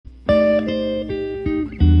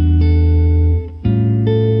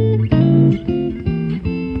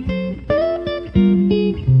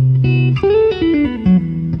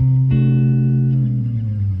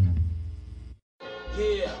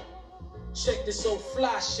check this old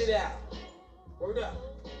fly shit out. Word up.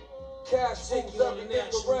 Cash Take you on the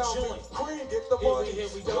national joint. Cream, get the money. Here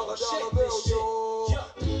we go. Check this shit. Yeah,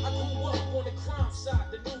 I grew up on the crime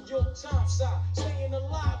side, the New York Times side. Staying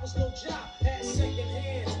alive was no job. Had second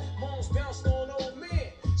hands. Moms bounced on old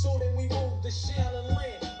men. So then we moved to Shaolin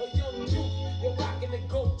Land. A young youth, you're rocking the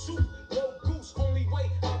go-to. Low goose, only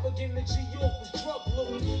way I begin to G.O. was drug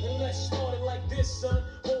loot. And let's start it like this, son.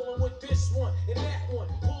 Rolling with this one and that one.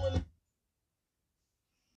 Pulling.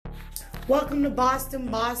 Welcome to Boston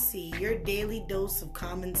Bossy, your daily dose of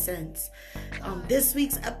common sense. This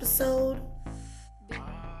week's episode,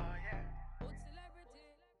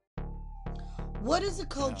 what is the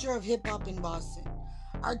culture of hip-hop in Boston?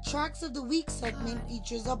 Our Tracks of the Week segment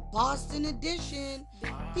features a Boston edition.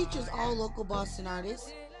 Features all local Boston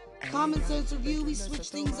artists. Common Sense Review, we switch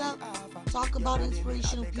things up. Talk about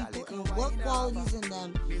inspirational people and what qualities in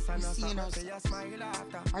them we see in ourselves.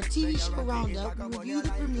 Our TV show Roundup, we review the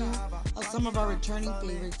premiere of some of our returning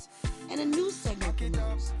favorites. And a new segment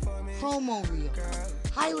premieres, Promo Reel,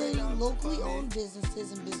 highlighting locally owned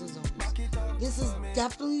businesses and business owners. This is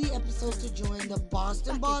definitely the episode to join the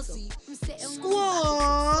Boston Bossy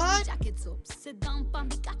Squad.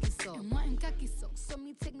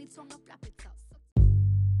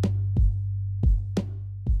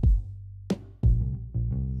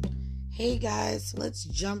 Hey guys, let's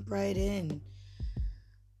jump right in.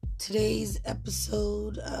 Today's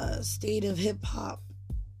episode, State of Hip Hop.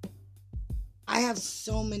 I have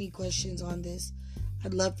so many questions on this.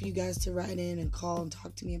 I'd love for you guys to write in and call and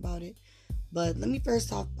talk to me about it. But let me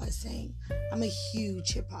first off by saying I'm a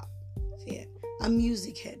huge hip hop fan. I'm a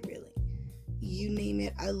music head, really. You name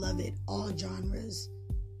it, I love it. All genres,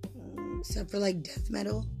 except for like death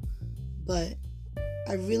metal. But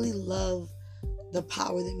I really love the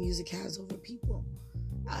power that music has over people.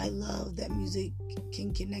 I love that music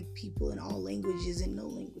can connect people in all languages and no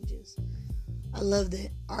languages. I love that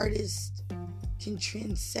artists can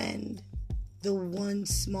transcend the one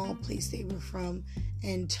small place they were from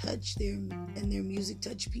and their music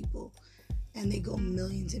touch people, and they go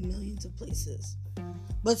millions and millions of places.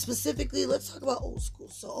 But specifically, let's talk about old school.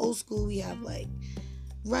 So old school, we have like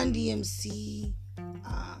Run DMC,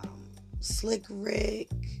 Slick Rick,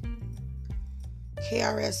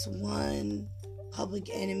 KRS-One, Public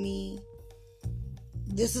Enemy.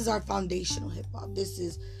 This is our foundational hip-hop. This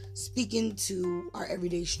is speaking to our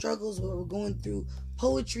everyday struggles, what we're going through,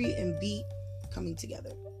 poetry and beat coming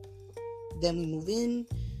together. Then we move in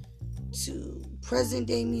to present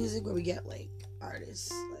day music, where we get like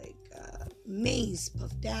artists like Mace,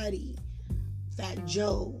 Puff Daddy, Fat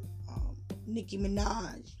Joe, Nicki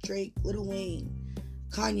Minaj, Drake, Lil Wayne,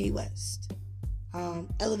 Kanye West.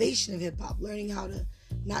 Elevation of hip-hop, learning how to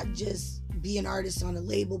not just be an artist on a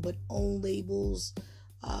label, but own labels,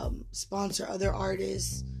 sponsor other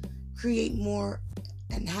artists, create more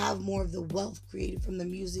and have more of the wealth created from the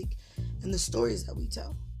music and the stories that we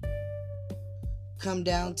tell. Come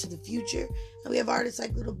down to the future, and we have artists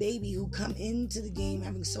like Lil Baby who come into the game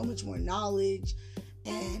having so much more knowledge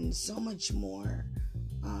and so much more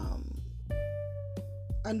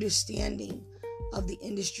understanding of the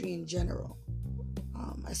industry in general.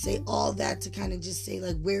 I say all that to kind of just say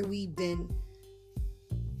like where we've been,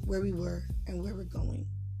 where we were, and where we're going.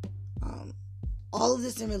 All of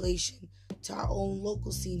this in relation to our own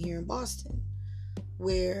local scene here in Boston,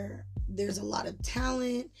 where there's a lot of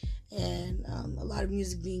talent and a lot of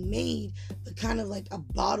music being made, but kind of like a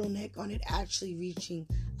bottleneck on it actually reaching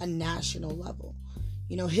a national level.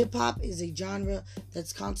 You know, hip-hop is a genre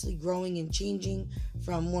that's constantly growing and changing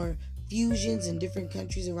from more fusions in different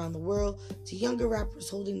countries around the world to younger rappers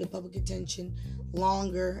holding the public attention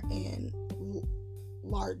longer and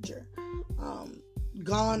larger.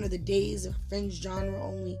 Gone are the days of fringe genre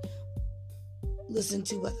only listened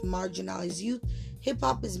to by the marginalized youth.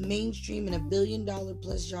 Hip-hop is mainstream and $1 billion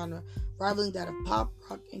plus genre, rivaling that of pop,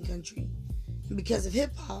 rock, and country. And because of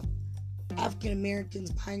hip-hop, African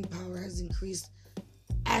Americans' buying power has increased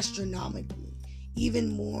astronomically, even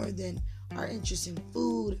more than our interest in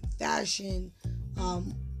food, fashion,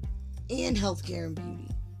 and healthcare and beauty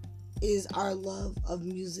is our love of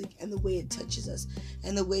music and the way it touches us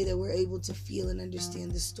and the way that we're able to feel and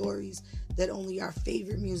understand the stories that only our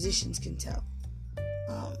favorite musicians can tell.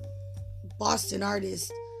 Boston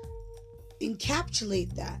artists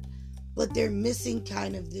encapsulate that, but they're missing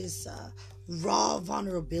kind of this raw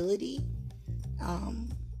vulnerability.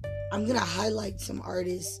 I'm going to highlight some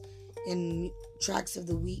artists in Tracks of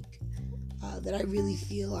the Week that I really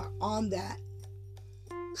feel are on that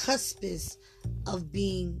cuspis of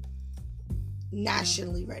being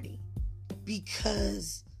nationally ready,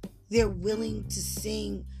 because they're willing to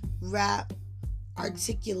sing, rap,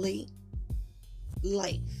 articulate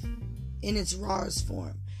life in its rawest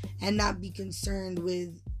form and not be concerned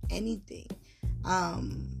with anything.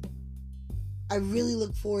 I really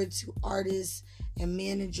look forward to artists and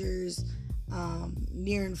managers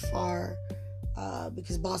near and far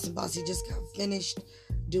because Boston Bossy just got finished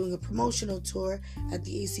doing a promotional tour at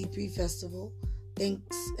the AC3 Festival.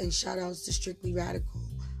 Thanks and shout outs to Strictly Radical,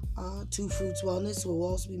 Two Fruits Wellness, who will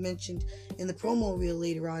also be mentioned in the promo reel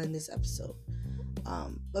later on in this episode.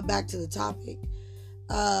 But back to the topic.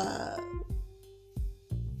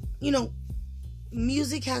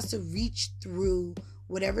 Music has to reach through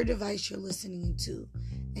whatever device you're listening to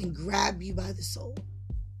and grab you by the soul.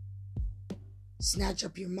 Snatch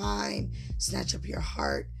up your mind, snatch up your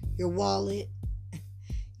heart, your wallet.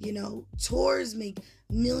 Tours make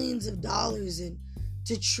millions of dollars, and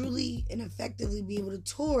to truly and effectively be able to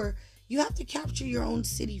tour, you have to capture your own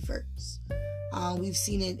city first. We've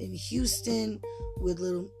seen it in Houston with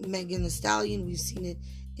Little Megan Thee Stallion. We've seen it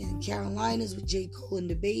in Carolinas with J. Cole and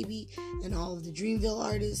DaBaby and all of the Dreamville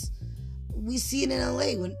artists. We see it in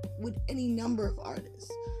LA with any number of artists.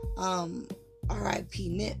 R.I.P.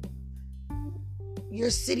 Nip. Your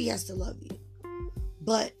city has to love you.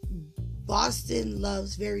 But Boston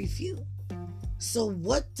loves very few. So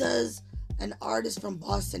what does an artist from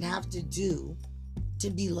Boston have to do to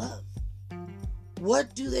be loved?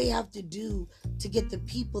 What do they have to do to get the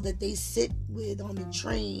people that they sit with on the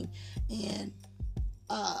train and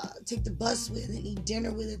take the bus with and eat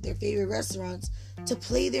dinner with at their favorite restaurants to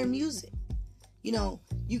play their music? You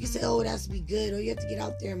can say, it has to be good, or you have to get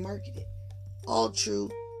out there and market it. All true.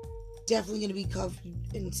 Definitely going to be covered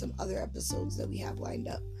in some other episodes that we have lined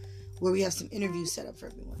up, where we have some interviews set up for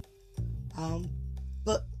everyone.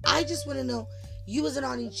 But I just want to know, you as an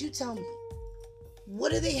audience, you tell me,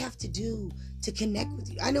 what do they have to do to connect with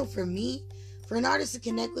you? I know for me, for an artist to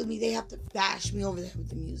connect with me, they have to bash me over the head with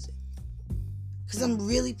the music. Because I'm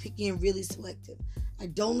really picky and really selective. I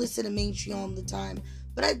don't listen to mainstream all the time,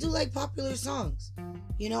 but I do like popular songs.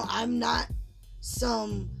 I'm not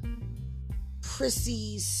some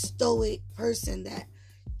prissy, stoic person that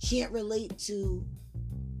can't relate to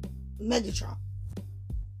Megatron.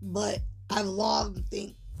 But I've long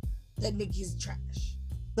think that Nicki's trash.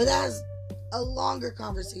 But that's a longer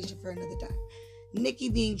conversation for another time. Nicki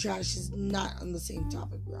being trash is not on the same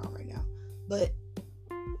topic we're on right now. But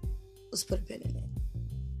let's put a pin in it.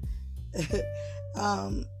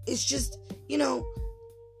 It's just,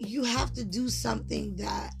 you have to do something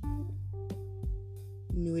that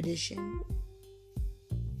New Edition,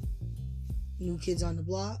 New Kids on the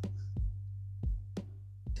Block,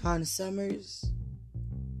 Donna Summers,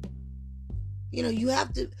 you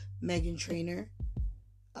have to, Meghan Trainor,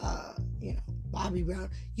 Bobby Brown,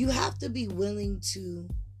 you have to be willing to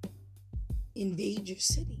invade your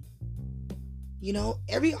city.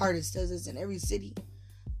 Every artist does this in every city.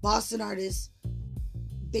 Boston artists,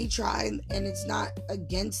 they try, and it's not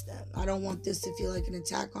against them. I don't want this to feel like an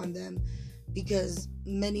attack on them, because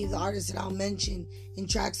many of the artists that I'll mention in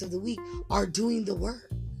Tracks of the Week are doing the work.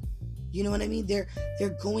 You know what I mean? They're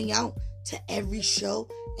going out to every show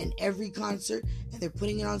and every concert, and they're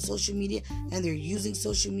putting it on social media, and they're using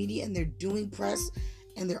social media, and they're doing press,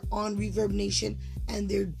 and they're on Reverb Nation, and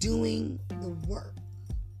they're doing the work.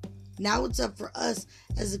 Now it's up for us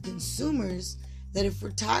as the consumers, that if we're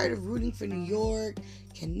tired of rooting for New York,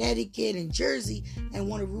 Connecticut, and Jersey, and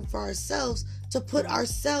want to root for ourselves, to put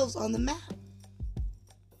ourselves on the map.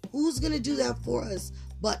 Who's going to do that for us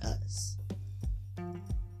but us?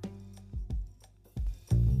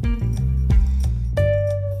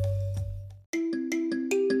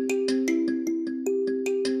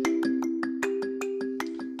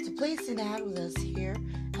 To place an ad with us here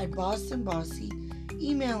at Boston Bossy,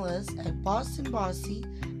 email us at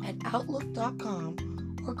bostonbossy@outlook.com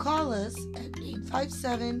or call us at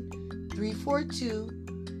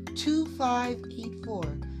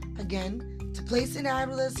 857-342-2584. Again, to place an ad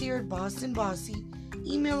with us here at Boston Bossy,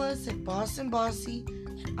 email us at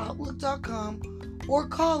bostonbossy@outlook.com or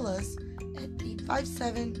call us at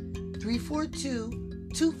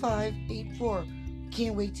 857-342-2584.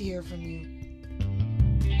 Can't wait to hear from you.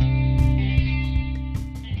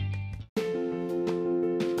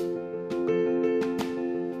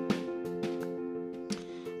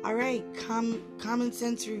 Alright, Common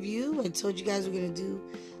Sense Review. I told you guys we're going to do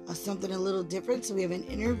something a little different. So we have an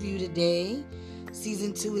interview today.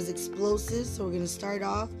 Season 2 is explosive. So we're going to start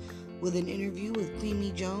off with an interview with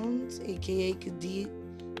Queenie Jones, aka Kasia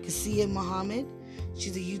Muhammad.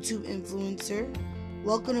 She's a YouTube influencer.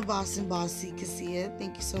 Welcome to Boston Bossy, Kasia.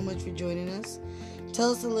 Thank you so much for joining us.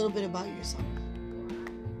 Tell us a little bit about yourself.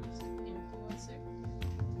 Influencer.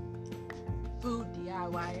 Food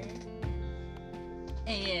DIYer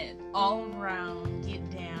and all around get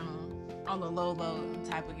down on the low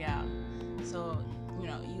type of gal. So, you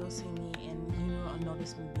know, you'll see me and you'll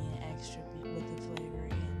notice me being extra with the flavor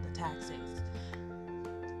and the tactics.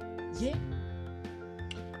 Yeah.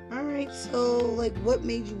 All right. So, like, what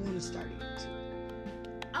made you want to start it?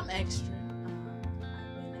 I'm extra.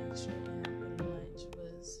 I've been extra, and I pretty much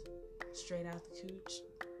was straight out the cooch.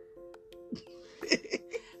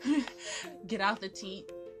 Get out the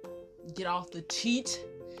teat. Get off the teat.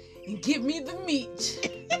 And give me the meat.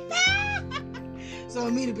 So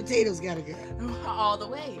meat and potatoes gotta go. All the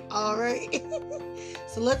way. All right.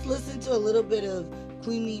 So let's listen to a little bit of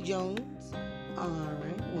Queen Me Jones. All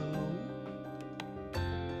right, one moment.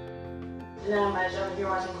 Now, imagine you're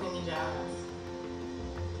watching Queen Me Jones.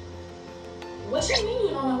 What you mean you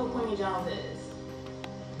don't know who Queen Me Jones is?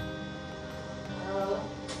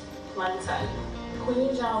 Let me tell you. Queen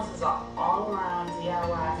Me Jones is an all-around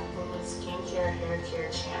DIY food, skincare, hair care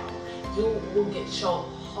channel. You will get your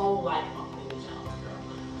whole life on Queen Me Jones, girl.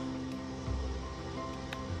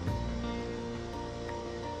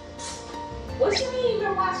 What you mean you've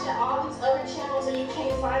been watching all these other channels and you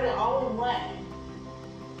can't find it all in one?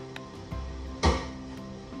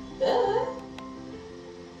 Duh.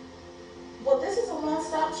 Well, this is a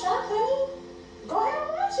one-stop shop, honey. Go ahead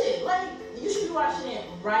and watch it. Like, you should be watching it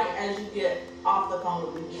right as you get off the phone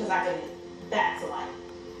with me because I can back to life.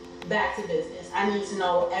 Back to business. I need to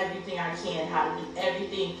know everything I can, how to do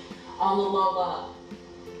everything on the low,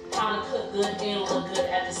 how to cook good and look good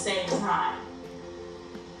at the same time.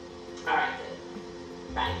 All right,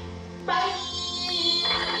 good. Bye. Bye.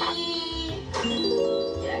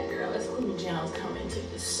 Yeah, girl, it's Queen Jones coming to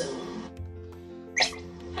you soon.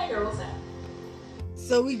 Hey, girl, what's up?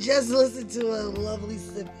 So we just listened to a lovely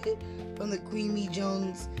snippet from the Queen Me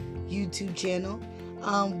Jones YouTube channel.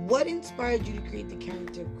 What inspired you to create the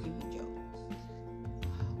character of Queen Me Jones?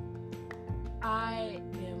 I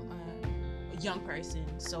am a young person,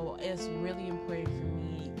 so it's really important for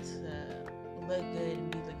me to look good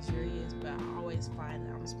and be luxurious, but I always find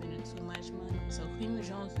that I'm spending too much money. So Queen Me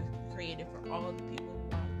Jones is created for all the people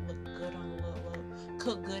who want to look good on the low,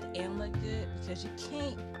 cook good and look good, because you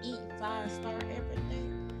can't eat 5-star every day.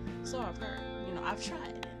 So I've heard, you know, I've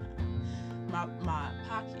tried. My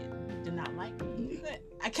pocket did not like me.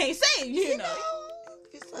 I can't say, you know.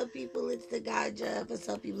 For some people, it's the ganja. For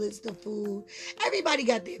some people, it's the food. Everybody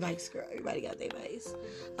got their vice, girl. Everybody got their vice.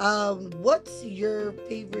 What's your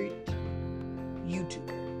favorite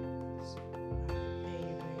YouTuber?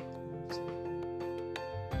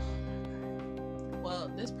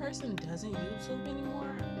 Well, this person doesn't YouTube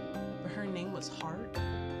anymore, but her name was Heart,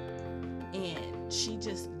 and she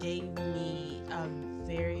just gave me a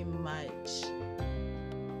very much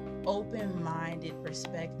open-minded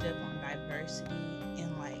perspective on diversity,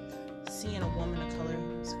 and like seeing a woman of color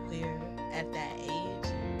who's queer at that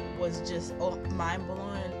age was just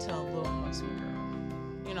mind-blowing to a little Muslim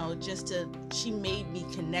girl. You know, she made me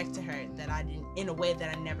connect to her that I didn't, in a way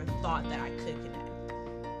that I never thought that I could connect.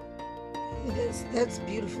 That's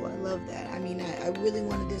beautiful. I love that. I mean, I really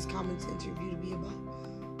wanted this Comments interview to be about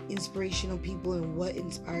inspirational people and what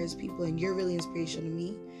inspires people, and you're really inspirational to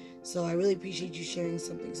me. So I really appreciate you sharing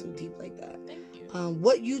something so deep like that. Thank you.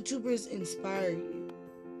 What YouTubers inspire you?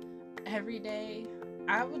 Every day,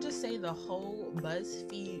 I would just say the whole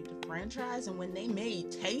BuzzFeed franchise, and when they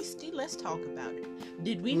made Tasty, let's talk about it.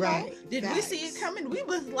 Did we know? Right. Did Facts. we see it coming? We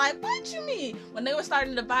was like, what you mean? When they were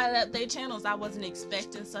starting to buy up their channels, I wasn't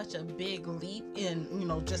expecting such a big leap in, you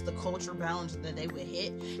know, just the culture bounds that they would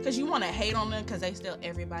hit. Because you want to hate on them because they still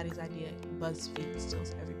everybody's idea. BuzzFeed is still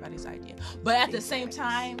everybody's idea. But at the same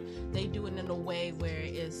time, they do it in a way where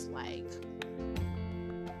it's like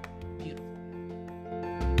beautiful.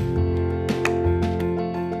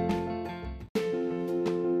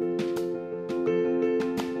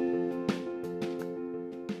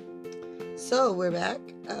 So we're back.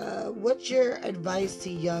 What's your advice to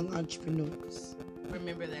young entrepreneurs?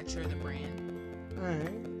 Remember that you're the brand. All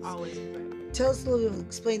right. Always remember. Tell us a little bit,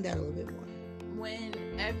 explain that a little bit more.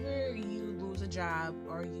 Whenever you lose a job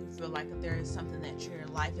or you feel like there is something that your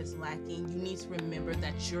life is lacking, you need to remember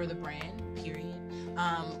that you're the brand, period.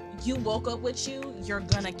 You woke up with you, you're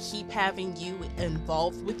gonna keep having you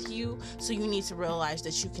involved with you, so you need to realize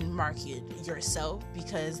that you can market yourself,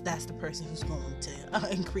 because that's the person who's going to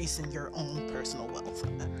increase in your own personal wealth.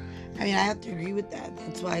 I mean, I have to agree with that.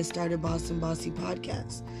 That's why I started Boston Bossy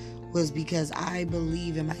Podcast, was because I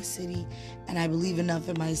believe in my city and I believe enough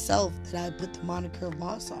in myself that I put the moniker of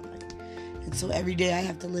boss on it. And so every day I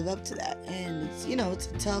have to live up to that. And it's, you know, it's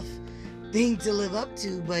a tough thing to live up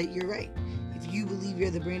to, but you're right. If you believe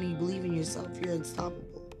you're the brand and you believe in yourself, you're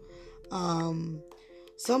unstoppable.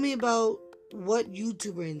 Tell me about what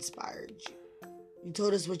YouTuber inspired you. You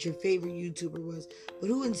told us what your favorite YouTuber was, but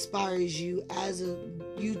who inspires you as a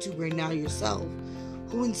YouTuber now yourself?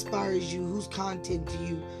 Who inspires you? Whose content do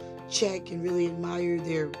you check and really admire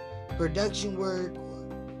their production work or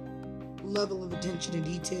level of attention to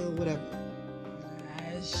detail, whatever?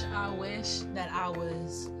 Gosh, I wish that I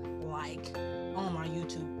was like on my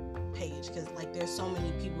YouTube page, because like there's so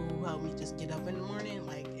many people who help me just get up in the morning,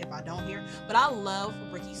 like if I don't hear. But I love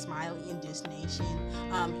Ricky Smiley and Dish Nation.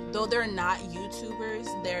 Though they're not YouTubers,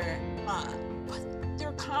 their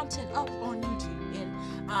content up on YouTube.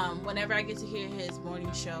 And whenever I get to hear his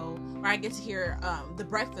morning show, or I get to hear The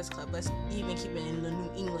Breakfast Club, let's even keep it in the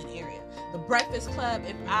New England area. The Breakfast Club,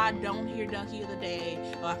 if I don't hear Donkey of the Day,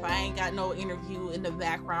 or if I ain't got no interview in the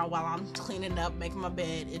background while I'm cleaning up, making my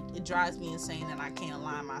bed, it drives me insane and I can't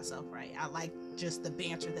align myself right. I like just the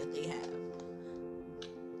banter that they have.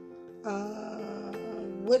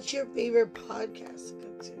 What's your favorite podcast to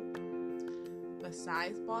go to?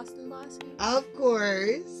 Besides Boston Bossy? Of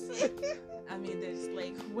course. I mean, there's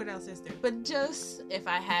like, what else is there? But just if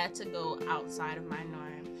I had to go outside of my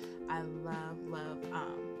norm, I love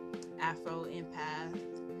Afro Empath.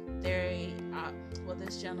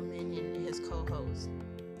 This gentleman and his co-host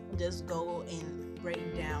just go and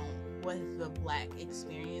break down what the Black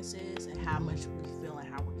experience is and how much we feel and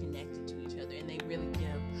how we're connected to each other. And they really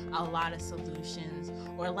give a lot of solutions,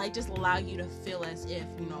 or like just allow you to feel as if,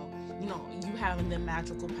 you having the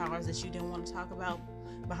magical powers that you didn't want to talk about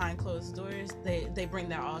behind closed doors. They bring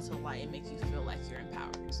that all to light and make you feel like you're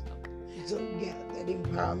empowered. So yeah, that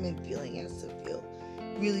empowerment feeling has to feel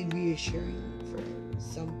really reassuring for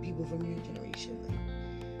some people from your generation, like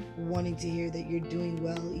wanting to hear that you're doing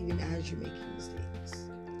well even as you're making mistakes.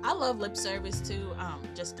 I love lip service too,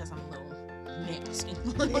 just because I'm a little nasty.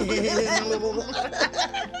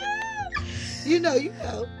 you know,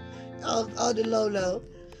 all the low.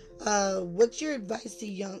 What's your advice to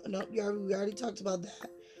young? No, we already talked about that.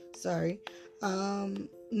 Sorry.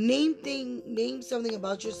 Name something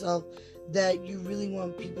about yourself that you really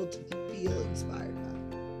want people to feel inspired by.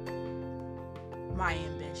 My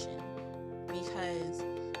ambition, because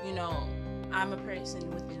I'm a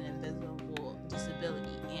person with an invisible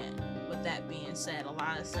disability, and with that being said, a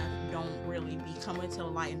lot of stuff don't really be coming to the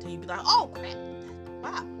light until you be like, oh crap,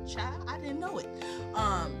 wow, child, I didn't know it.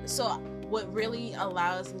 So what really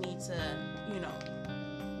allows me to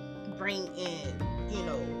bring in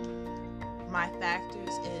my factors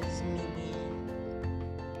is me being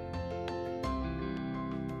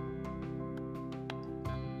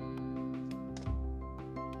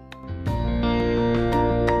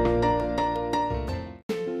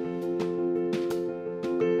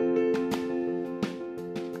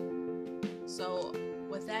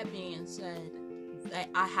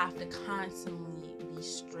I have to constantly be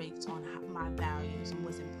strict on my values and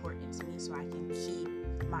what's important to me, so I can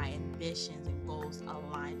keep my ambitions and goals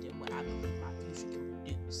aligned in what I believe my future can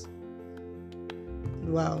produce.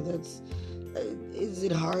 Wow, is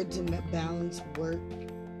it hard to balance work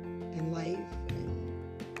and life?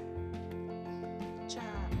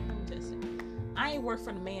 Child, listen, I ain't worked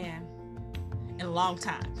for the man in a long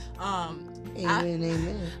time.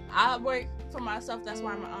 Amen. I work for myself. That's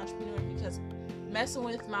why I'm an entrepreneur, because messing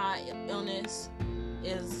with my illness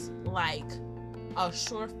is like a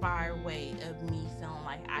surefire way of me feeling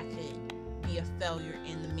like I could be a failure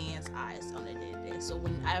in the man's eyes on a day-to-day. So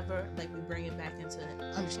whenever we bring it back into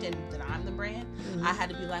understanding that I'm the brand, I had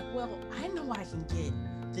to be like, well, I know I can get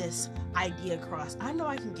this idea across. I know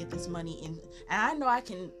I can get this money in, and I know I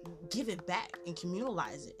can give it back and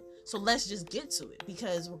communalize it. So let's just get to it,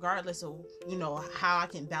 because regardless of, how I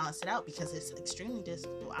can balance it out, because it's extremely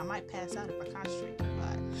difficult. I might pass out if I concentrate too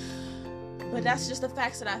hard. But that's just the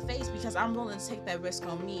facts that I face, because I'm willing to take that risk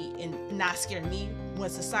on me and not scare me when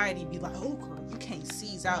society be like, oh girl, you can't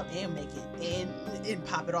seize out and make it and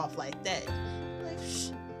pop it off like that. Like,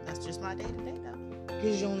 that's just my day-to-day though.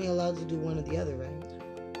 Because you're only allowed to do one or the other, right?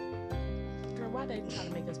 Girl, why they trying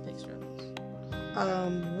to make us pick struggles?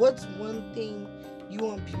 What's one thing you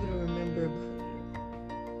want people to remember about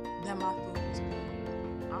you? That my food was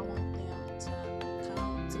good. I want them to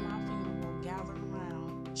come to my funeral, gather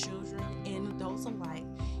around, children and adults alike,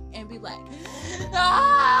 and be like,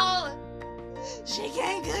 oh, she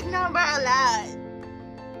can't cook no more alive.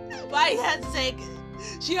 Why you have to say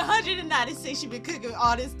she 196, she been cooking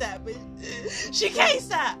all this stuff, but she can't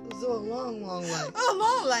stop. So a long life. A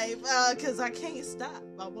long life, because I can't stop.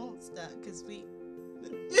 I won't stop, because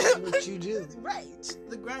what you do. Right.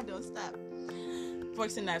 The grind don't stop.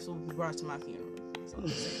 Forks and knives will be brought to my funeral.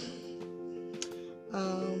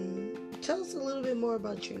 Tell us a little bit more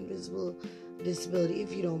about your invisible disability,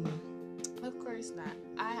 if you don't mind. Of course not.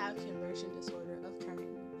 I have conversion disorder of Kern.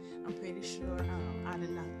 I'm pretty sure I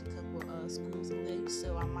done knocked a couple schools of lips,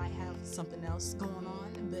 so I might have something else going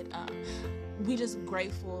on. But we just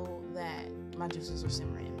grateful that my juices are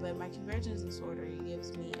simmering. But my conversion disorder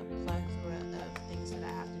gives me a plethora of things that I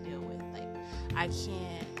have to deal with. Like, I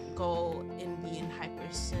can't go and be in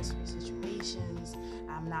hypersensitive situations.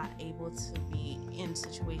 I'm not able to be in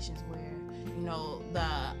situations where, you know,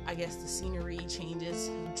 the scenery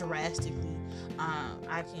changes drastically.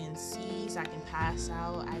 I can seize, I can pass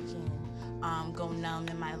out, I can go numb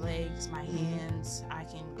in my legs, my hands, I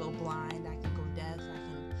can go blind, I can go deaf, I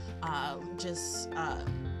can just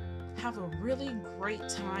have a really great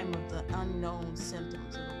time of the unknown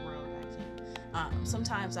symptoms of the world. I can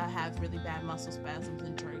sometimes I have really bad muscle spasms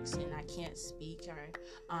and jerks, and I can't speak, or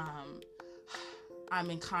I'm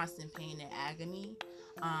in constant pain and agony.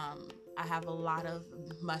 I have a lot of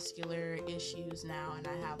muscular issues now, and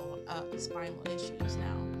I have spinal issues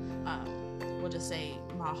now. We'll just say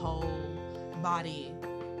my whole body,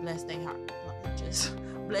 bless their heart, just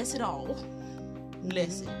bless it all.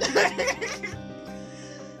 Bless it.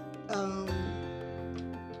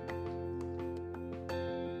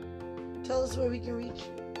 Tell us where we can reach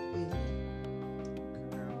you.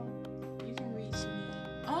 Girl, you can reach me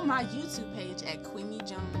on my YouTube page at Queenie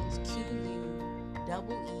Jones,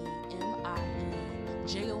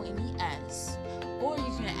 QUEEMIEJONES, or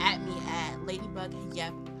you can at me at Ladybug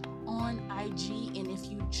Yep on IG, and if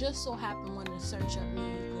you just so happen want to search up me,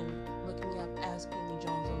 you can look me up as Queenie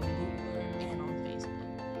Jones on Google and on Facebook.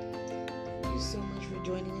 Thank you so much for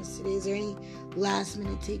joining us today. Is there any last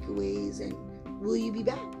minute takeaways, and will you be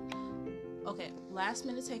back? Okay, last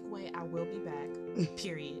minute takeaway, I will be back.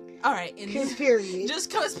 Period. All right, and period.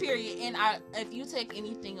 Just cause period. And if you take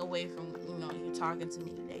anything away from you talking to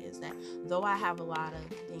me today, is that though I have a lot of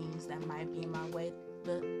things that might be in my way,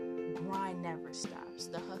 the grind never stops.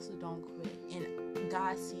 The hustle don't quit, and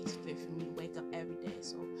God sees fit for me to wake up every day.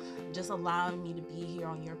 So just allowing me to be here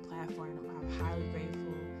on your platform, I'm highly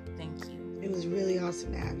grateful. Thank you. It was really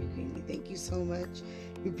awesome to have you, Queenie. Thank you so much.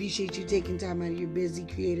 We appreciate you taking time out of your busy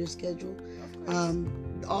creator schedule.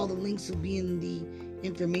 All the links will be in the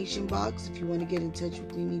information box if you want to get in touch with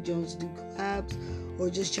Queenie Jones to do collabs, or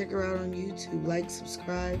just check her out on YouTube. Like,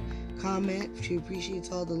 subscribe, comment. She appreciates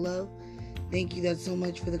all the love. Thank you so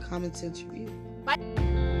much for the Common Sense Review. Bye.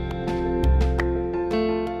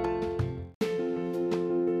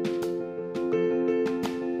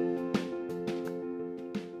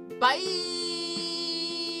 Bye.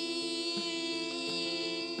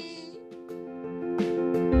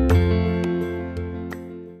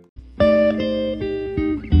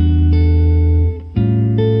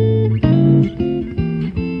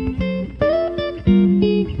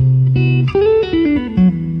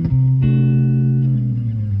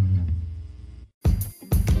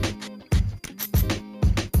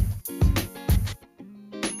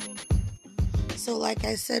 So like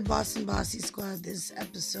I said, Boston Bossy Squad, this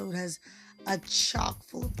episode has a chock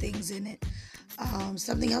full of things in it.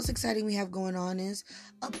 Something else exciting we have going on is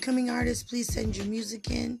upcoming artists, please send your music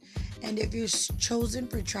in. And if you're chosen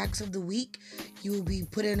for Tracks of the Week, you will be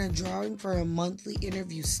put in a drawing for a monthly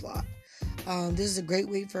interview slot. This is a great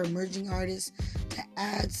way for emerging artists to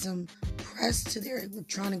add some press to their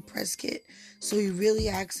electronic press kit. So we really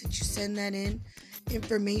ask that you send that in.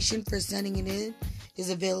 Information for sending it in is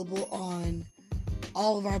available on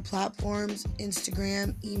all of our platforms: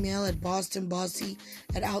 Instagram, email at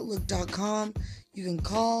bostonbossy@outlook.com. You can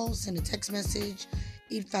call, send a text message,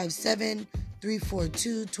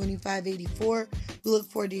 857-342-2584. We look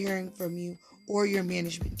forward to hearing from you or your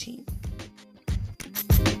management team.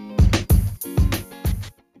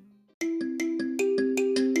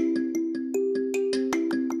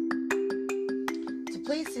 To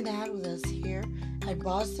place an ad with us here at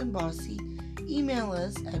Boston Bossy, email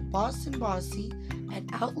us at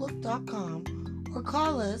bostonbossy@outlook.com or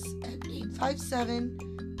call us at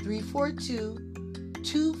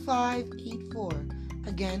 857-342-2584.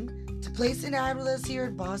 Again, to place an ad with us here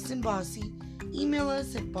at Boston Bossy, email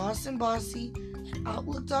us at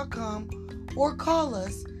bostonbossy@outlook.com or call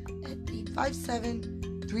us at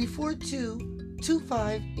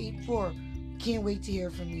 857-342-2584. Can't wait to hear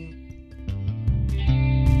from you.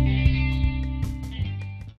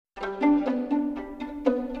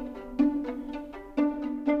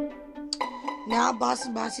 Now,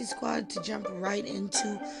 Boston Bossy Squad, to jump right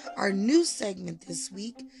into our new segment this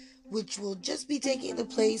week, which will just be taking the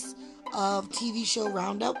place of TV show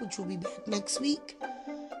Roundup, which will be back next week,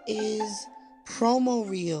 is Promo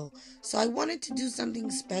Reel. So I wanted to do something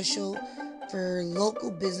special for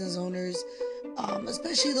local business owners,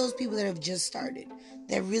 especially those people that have just started,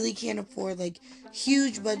 that really can't afford like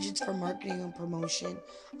huge budgets for marketing and promotion.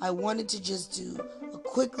 I wanted to just do a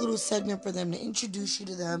quick little segment for them to introduce you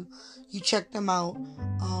to them. You check them out,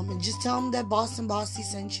 and just tell them that Boston Bossy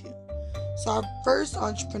sent you. So our first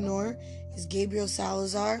entrepreneur is Gabriel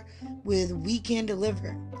Salazar with We Can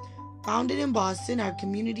Deliver. Founded in Boston, our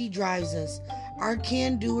community drives us. Our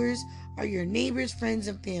can doers are your neighbors, friends,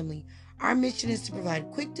 and family. Our mission is to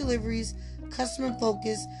provide quick deliveries, customer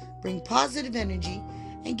focus, bring positive energy,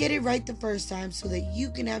 and get it right the first time so that you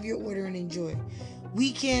can have your order and enjoy.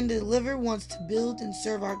 We Can Deliver wants to build and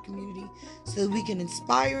serve our community so that we can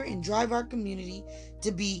inspire and drive our community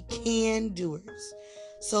to be can doers.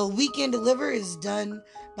 So We Can Deliver is done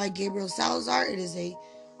by Gabriel Salazar. It is a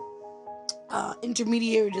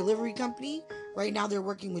intermediary delivery company. Right now they're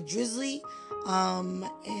working with Drizzly,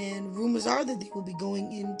 and rumors are that they will be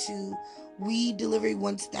going into We Delivery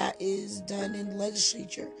once that is done in the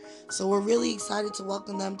legislature. So we're really excited to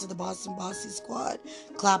welcome them to the Boston Bossy Squad.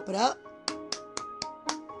 Clap it up.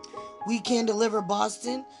 We Can Deliver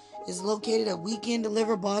Boston is located at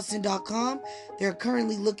WeCanDeliverBoston.com. They're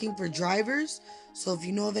currently looking for drivers. So if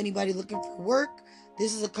you know of anybody looking for work,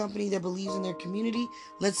 this is a company that believes in their community.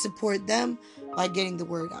 Let's support them by getting the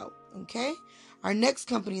word out. Okay? Our next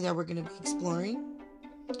company that we're going to be exploring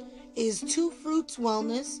is Two Fruits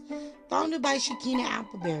Wellness, founded by Shakina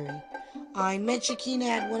Appleberry. I met Shakina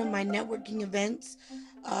at one of my networking events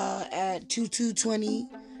at 2220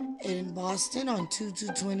 in Boston on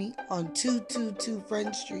 222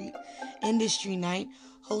 Front Street Industry Night,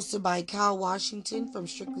 hosted by Kyle Washington from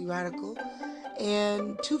Strictly Radical.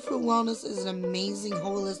 And Two Fruit Wellness is an amazing,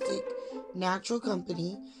 holistic, natural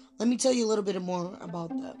company. Let me tell you a little bit more about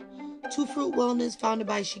them. Two Fruit Wellness, founded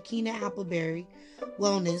by Shakina Appleberry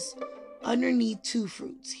Wellness, underneath Two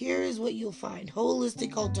Fruits. Here is what you'll find: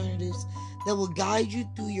 holistic alternatives that will guide you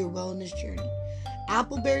through your wellness journey.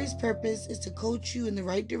 Appleberry's purpose is to coach you in the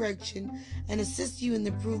right direction and assist you in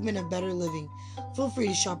the improvement of better living. Feel free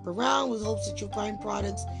to shop around with hopes that you'll find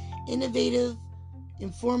products innovative,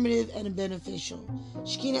 informative, and beneficial.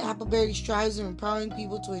 Shakina Appleberry strives in empowering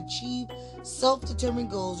people to achieve self-determined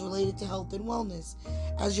goals related to health and wellness.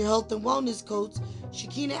 As your health and wellness coach,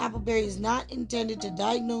 Shakina Appleberry is not intended to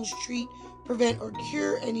diagnose, treat, prevent, or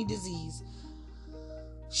cure any disease.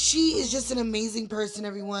 She is just an amazing person,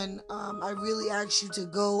 everyone. I really ask you to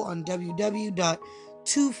go on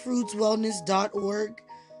www.twofruitswellness.org.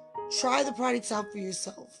 Try the products out for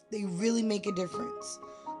yourself. They really make a difference.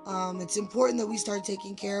 It's important that we start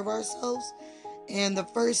taking care of ourselves, and the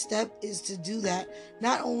first step is to do that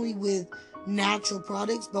not only with natural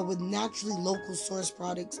products, but with naturally local source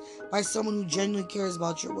products by someone who genuinely cares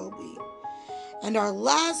about your well-being. And our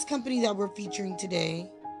last company that we're featuring today,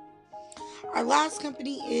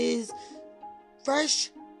 is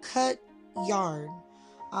Fresh Cut Yarn.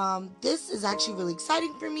 This is actually really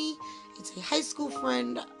exciting for me. It's a high school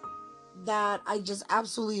friend that I just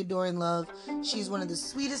absolutely adore and love. She's one of the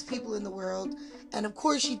sweetest people in the world. And of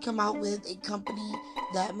course, she'd come out with a company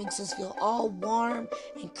that makes us feel all warm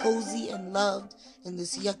and cozy and loved in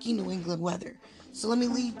this yucky New England weather. So let me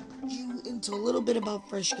lead you into a little bit about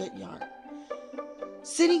Fresh Cut Yarn.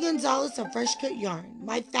 Cindy Gonzalez of Fresh Cut Yarn.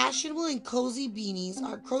 My fashionable and cozy beanies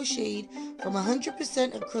are crocheted from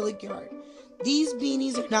 100% acrylic yarn. These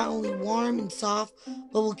beanies are not only warm and soft,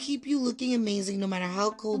 but will keep you looking amazing no matter how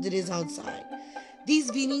cold it is outside. These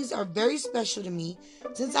beanies are very special to me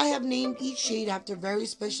since I have named each shade after very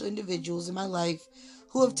special individuals in my life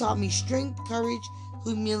who have taught me strength, courage,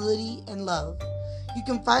 humility, and love. You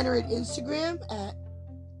can find her at Instagram at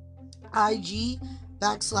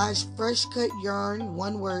IG.com/freshcutyarn,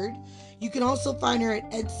 one word. You can also find her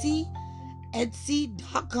at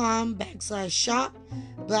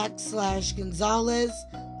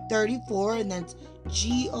etsy.com/shop/Gonzalez34, and that's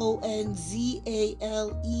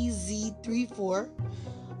GONZALEZ34.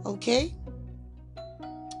 Okay?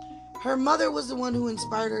 Her mother was the one who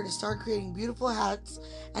inspired her to start creating beautiful hats,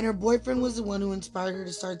 and her boyfriend was the one who inspired her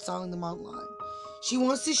to start selling them online. She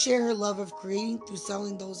wants to share her love of creating through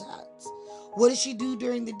selling those hats. What does she do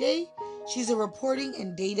during the day? She's a reporting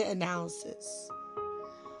and data analysis.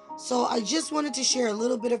 So I just wanted to share a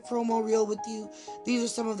little bit of promo reel with you. These are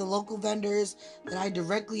some of the local vendors that I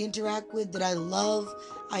directly interact with, that I love,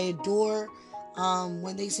 I adore.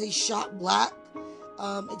 When they say shop black,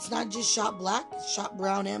 it's not just shop black, it's shop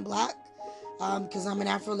brown and black, because I'm an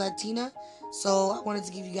Afro-Latina. So I wanted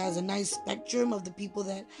to give you guys a nice spectrum of the people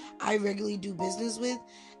that I regularly do business with,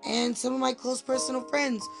 and some of my close personal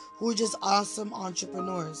friends who are just awesome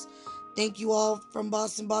entrepreneurs. Thank you all from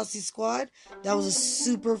Boston Bossy Squad. That was a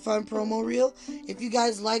super fun promo reel. If you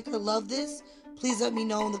guys like or love this, please let me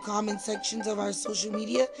know in the comment sections of our social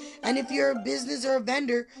media. And if you're a business or a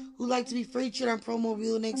vendor who'd like to be featured on promo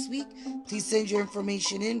reel next week, please send your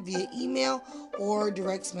information in via email or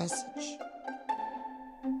direct message.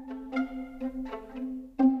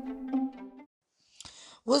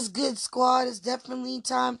 What's good, squad? It's definitely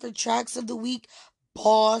time for Tracks of the Week,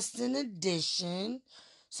 Boston edition.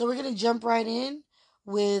 So we're going to jump right in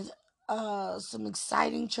with some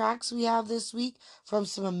exciting tracks we have this week from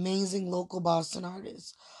some amazing local Boston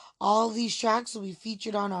artists. All of these tracks will be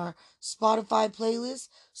featured on our Spotify playlist,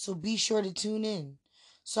 so be sure to tune in.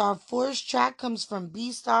 So our first track comes from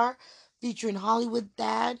B-Star featuring Hollywood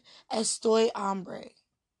Thad, Estoy Hombre.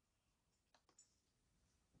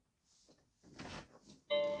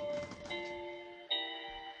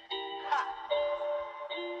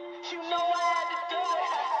 You know I had to do it.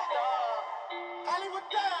 Hollywood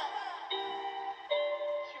Thad.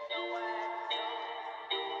 You know I had to do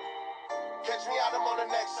it. Catch me out, I'm on the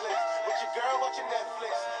next list. With your girl watching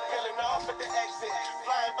Netflix. Peeling off at the exit.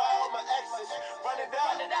 Flying by all my exes. Run it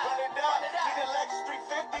up, run it up. Need a Lex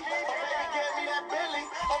 350. Or maybe get me that Billy.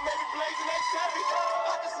 Or maybe blazing that Chevy.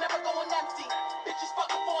 Pockets never going empty. Bitches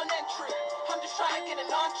fucking for an entry. I'm just trying to get an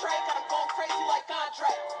entree. Got 'em going crazy like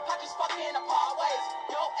Andre. Pockets fucking in a part ways.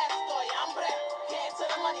 Yo, estoy hambre. Get to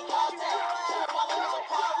the money all day. Turn while I'm on a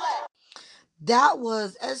parlay. That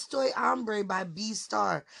was Estoy Hombre by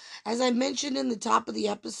B-Star. As I mentioned in the top of the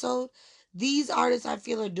episode, these artists I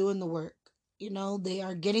feel are doing the work. You know, they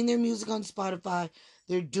are getting their music on Spotify.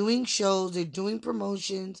 They're doing shows. They're doing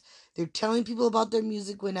promotions. They're telling people about their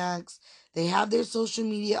music when asked. They have their social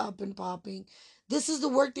media up and popping. This is the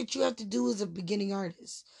work that you have to do as a beginning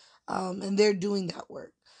artist. And they're doing that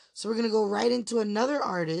work. So we're going to go right into another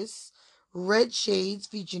artist, Red Shades,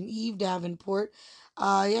 featuring Eve Davenport.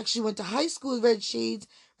 He actually went to high school with Red Shades.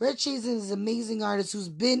 Red Shades is an amazing artist who's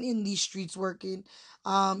been in these streets working.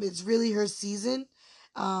 It's really her season.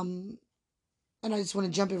 And I just want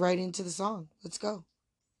to jump it right into the song. Let's go.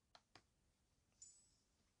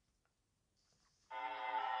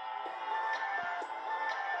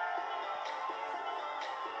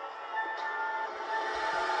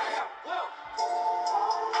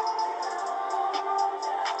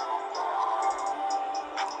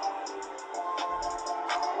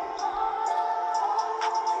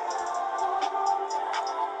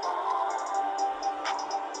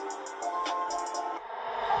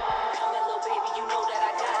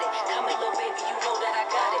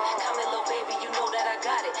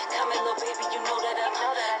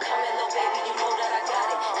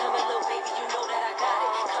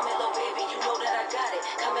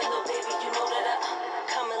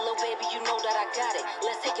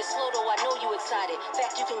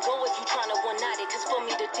 Fact, you can go if you tryna one-night it. Cause for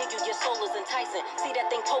me to dig you, your soul is enticing. See that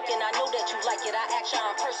thing poking, I know that you like it. I act shy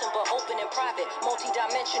in person, but open and private.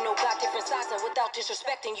 Multi-dimensional, got different sizing. Without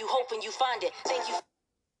disrespecting you, hoping you find it. Thank you.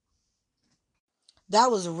 That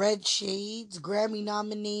was Red Shades, Grammy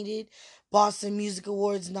nominated, Boston Music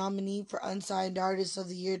Awards nominee for Unsigned Artist of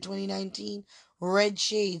the Year 2019, Red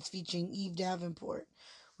Shades featuring Eve Davenport.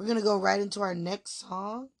 We're going to go right into our next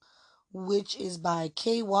song, which is by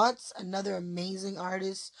K Watts, another amazing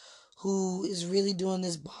artist who is really doing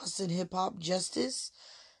this Boston hip hop justice.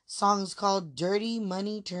 Song is called Dirty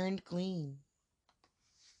Money Turned Clean.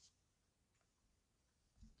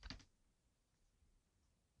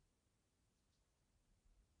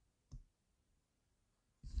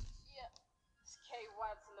 Yeah, it's K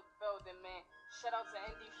Watts in the building, man. Shout out to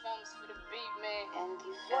Indie Films for the beat, man.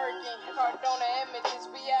 Working Cardona Images,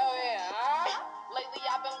 we out here, huh? Lately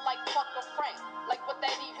I've been like, fuck a friend. Like, what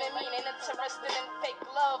that even mean? Ain't interested in fake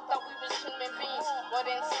love, thought we was human beings. Well,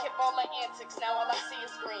 then skip all the antics, now all I see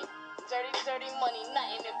is green. Dirty, dirty money,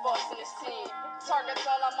 nothing in Boston is team. Targets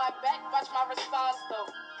all on my back, watch my response though.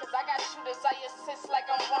 Cause I got shooters, I assist like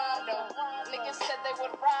I'm Rondo. Niggas said they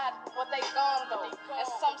would ride, but they gone though. And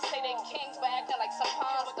some say they kings, but acting like some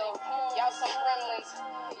pawns though. Y'all some gremlins,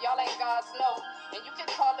 y'all ain't gods, no. And you can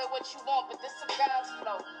call it what you want, but this is God's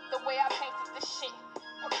flow. The way I painted this shit,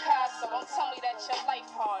 Picasso, don't tell me that your life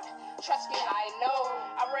hard. Trust me, I know.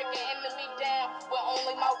 I break an enemy down with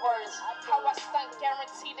only my words. How I stunt,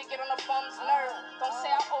 guaranteed to get on a bum's nerve. Don't say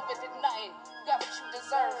I overdid nothing, you got what you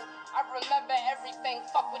deserve. I remember everything,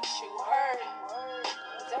 fuck what you heard.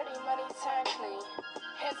 Dirty money turn clean,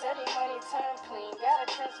 and dirty money turn clean. Gotta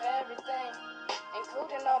transfer everything,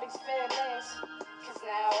 including all these feelings. Cause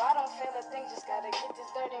now I don't feel a thing, just gotta get this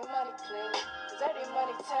dirty money clean. Dirty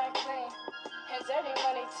money turn clean, and dirty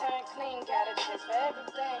money turn clean. Gotta transfer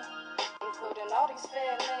everything, including all these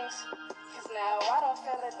fair names. Cause now I don't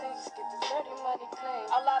feel like things get this dirty money clean.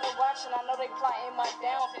 A lot of watching, I know they plotting my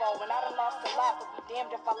downfall. When I done lost a lot, but be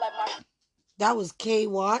damned if I let my... That was K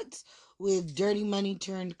Watts with Dirty Money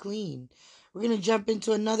Turned Clean. We're going to jump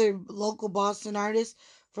into another local Boston artist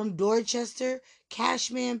from Dorchester,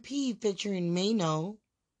 Cashman P featuring Mano,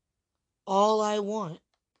 All I Want.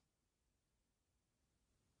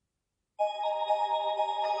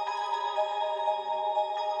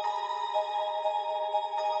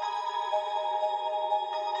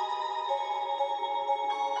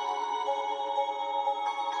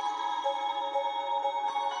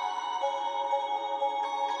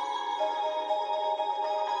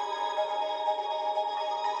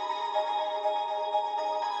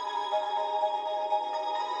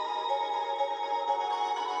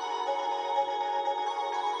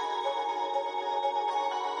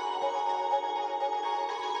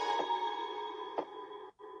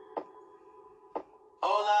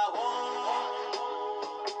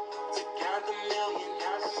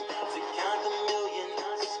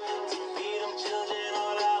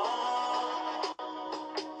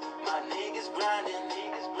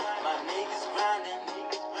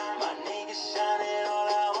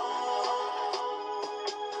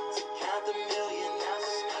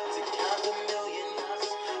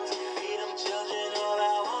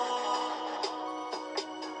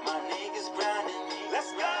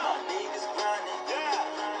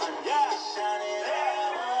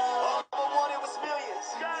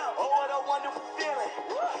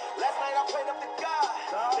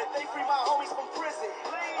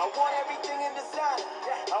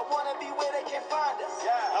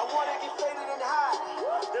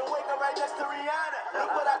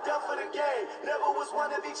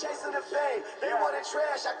 Chasing the fame, they wanted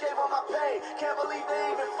trash, I gave them my pain. Can't believe they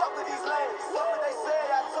even fuck with these lames. What would they say?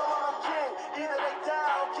 I told them I'm king. Either they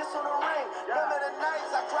die or kiss on the ring. Remember the nights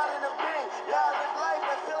I cried in the bing. Now I live life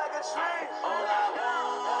and feel like a dream. All I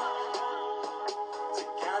want to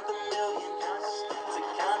count the millions, to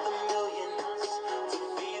count the millions, to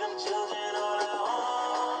feed them children. All I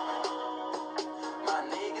want, my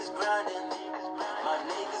niggas grinding, my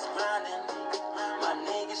niggas grinding, my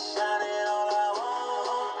niggas shining. All I want.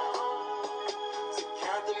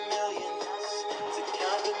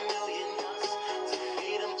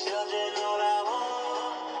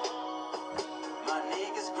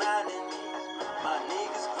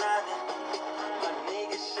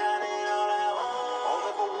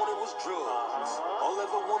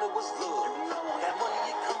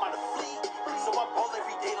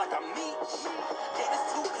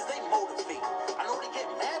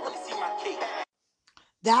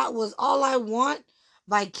 That was All I Want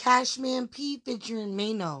by Cashman P featuring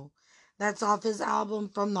Mano. That's off his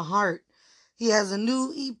album From the Heart. He has a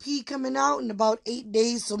new EP coming out in about 8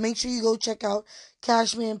 days, so make sure you go check out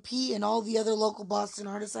Cashman P and all the other local Boston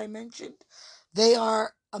artists I mentioned. They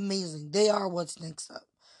are amazing. They are what's next up.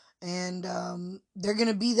 And they're going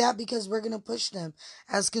to be that because we're going to push them.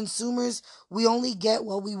 As consumers, we only get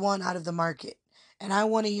what we want out of the market. And I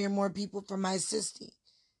want to hear more people from my city.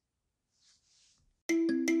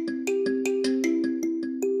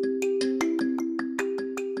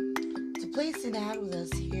 To place an ad with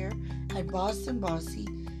us here at Boston Bossy,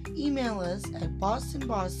 email us at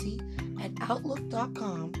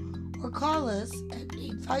bostonbossy@outlook.com or call us at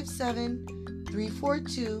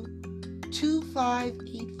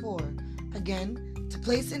 857-342-2584. Again, to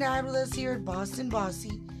place an ad with us here at Boston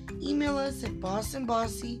Bossy, email us at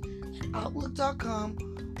bostonbossy@outlook.com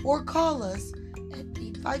or call us at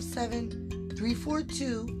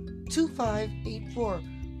 857-342-2584.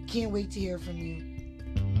 Can't wait to hear from you.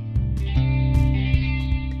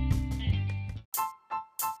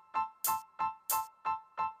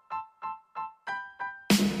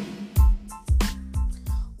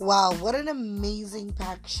 Wow, what an amazing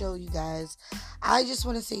packed show, you guys. I just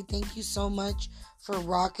want to say thank you so much for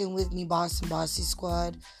rocking with me, Boston Bossy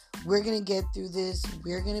Squad. We're going to get through this.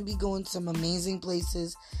 We're going to be going some amazing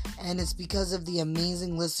places, and it's because of the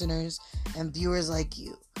amazing listeners and viewers like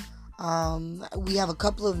you. We have a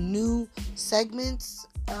couple of new segments,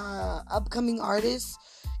 upcoming artists.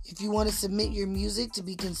 If you want to submit your music to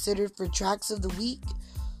be considered for Tracks of the Week,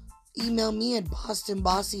 email me at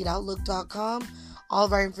bostonbossy@outlook.com. All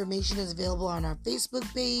of our information is available on our Facebook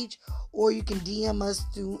page, or you can DM us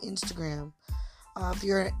through Instagram. If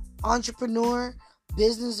you're an entrepreneur,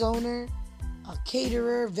 business owner, a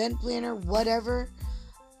caterer, event planner, whatever,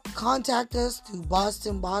 contact us through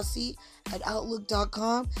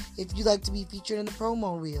bostonbossy@outlook.com if you'd like to be featured in the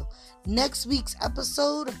promo reel. Next week's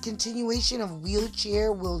episode, a continuation of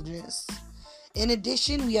Wheelchair Wilderness. In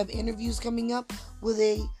addition, we have interviews coming up with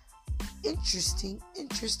a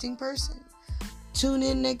interesting person. Tune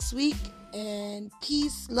in next week, and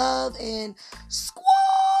peace, love, and squad.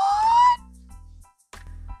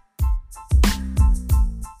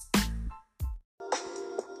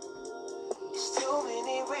 There's too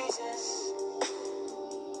many reasons.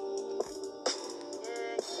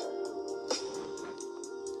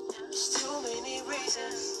 There's too many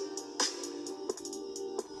reasons.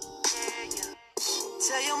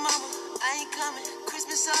 Tell your mama I ain't coming,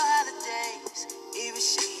 Christmas or holidays. Even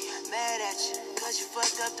she mad at you, cause you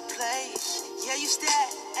fucked up the place. Yeah, you stat,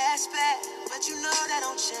 ass fat, but you know that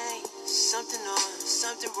don't change. Something on,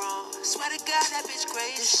 something wrong. Swear to God, that bitch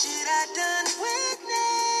crazy. The shit I done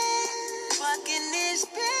witnessed, fucking these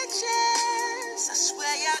bitches. I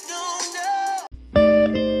swear y'all don't